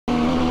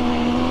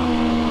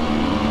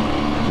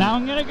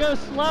I'm gonna go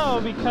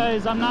slow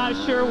because I'm not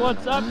sure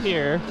what's up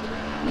here.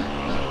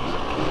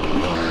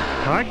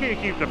 I can't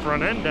keep the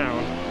front end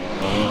down.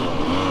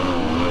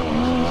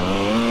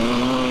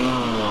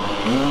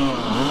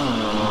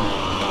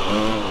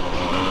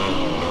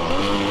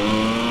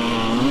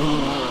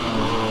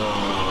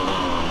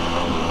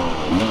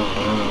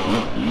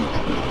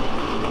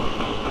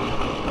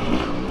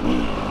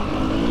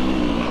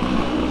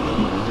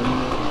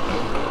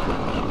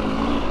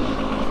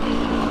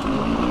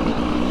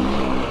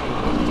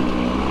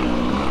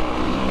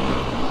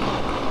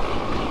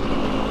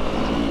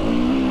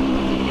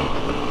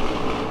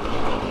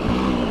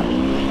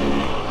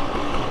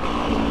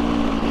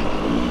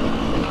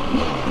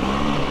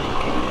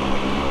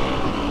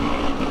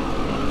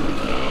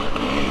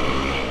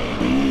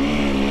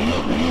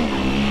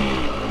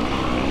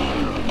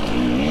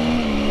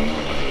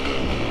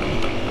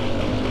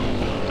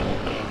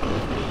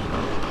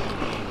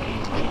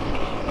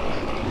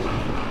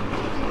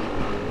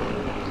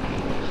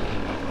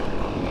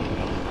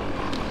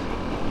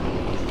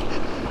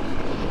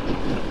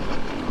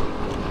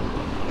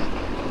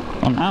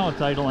 Well, now it's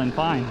idling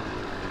fine.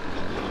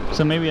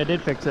 So maybe I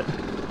did fix it.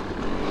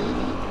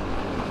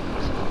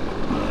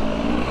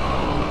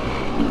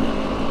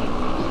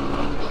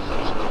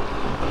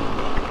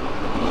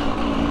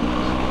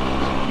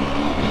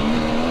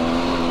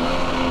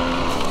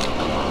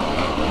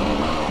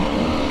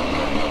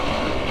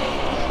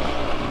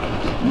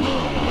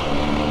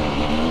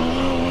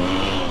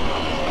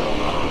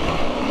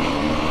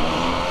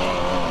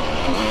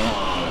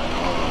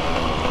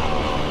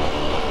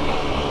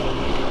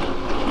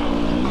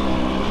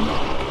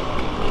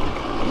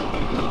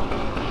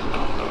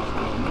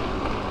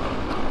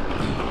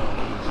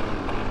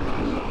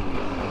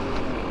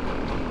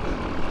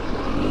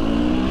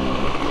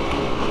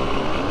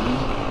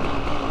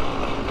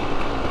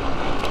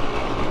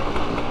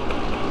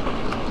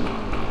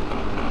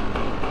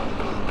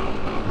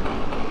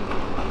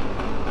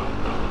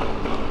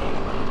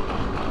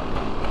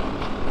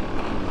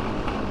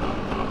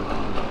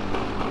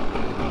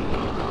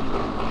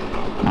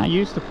 Not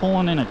used to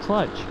pulling in a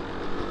clutch.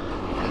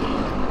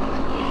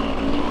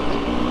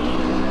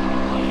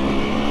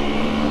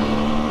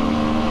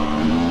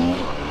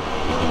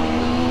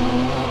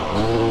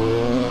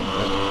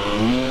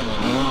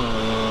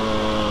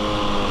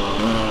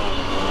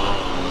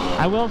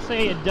 I will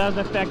say it does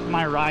affect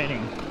my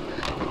riding.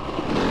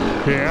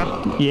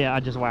 Yeah? Yeah, I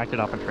just whacked it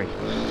off a tree.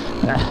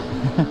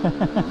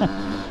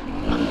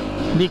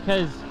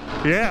 Because...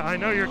 Yeah, I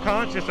know you're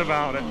conscious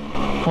about it.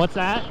 What's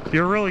that?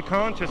 You're really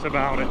conscious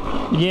about it.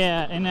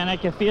 Yeah, and then I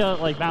can feel it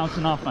like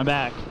bouncing off my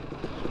back.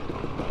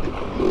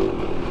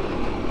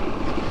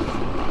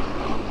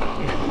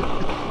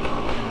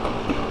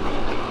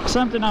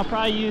 Something I'll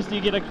probably use to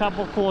get a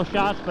couple cool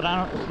shots, but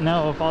I don't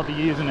know if I'll be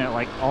using it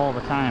like all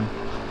the time.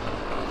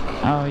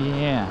 Oh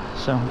yeah,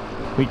 so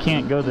we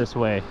can't go this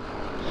way.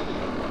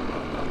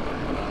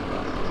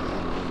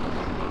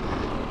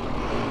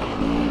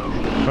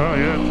 Oh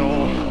yeah, it's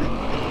all...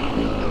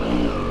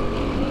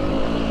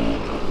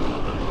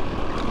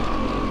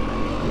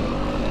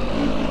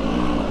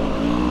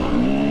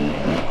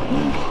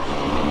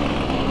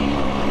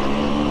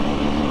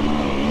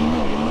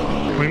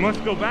 We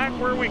must go back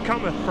where we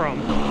cometh from.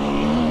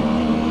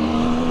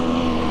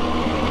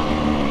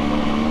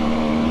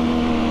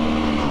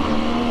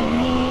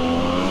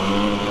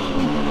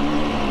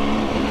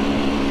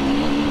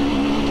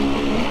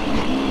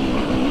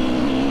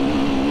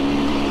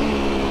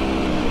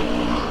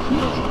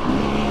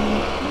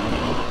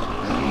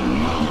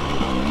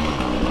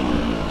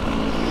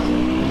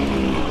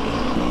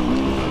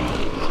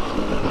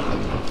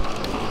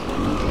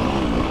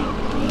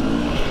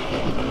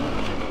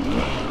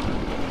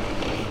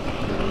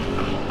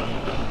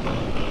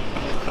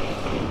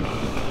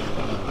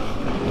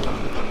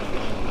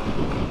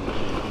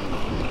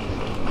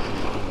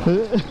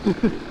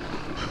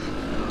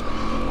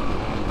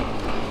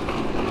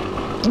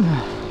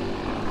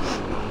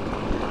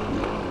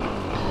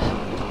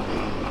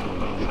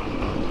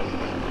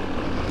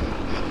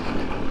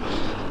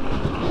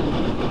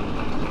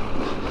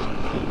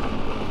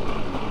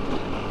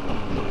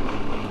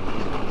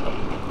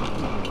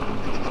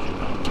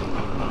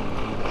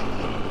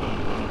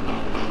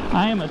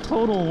 I am a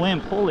total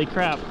wimp, holy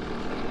crap.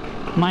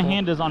 My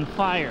hand is on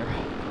fire.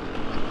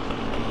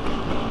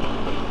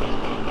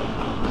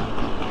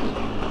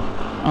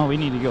 Oh, we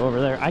need to go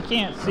over there. I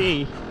can't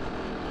see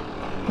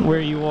where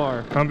you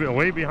are. I'm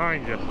way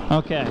behind you.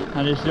 Okay,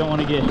 I just don't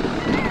want to get...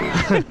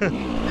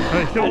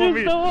 I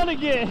don't want to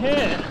get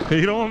hit.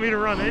 You don't want me to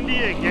run into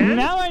you again?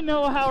 Now I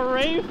know how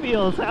Ray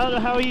feels,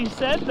 how he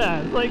said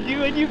that. It's like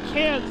you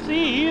can't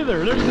see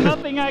either. There's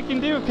nothing I can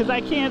do because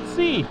I can't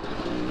see.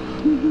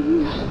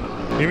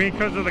 You mean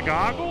because of the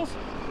goggles?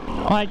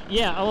 Like,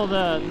 yeah, well,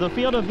 the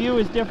field of view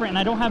is different and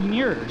I don't have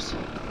mirrors.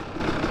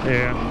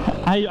 Yeah.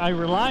 I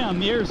rely on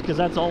mirrors because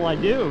that's all I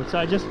do. So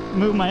I just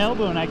move my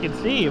elbow and I can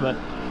see, but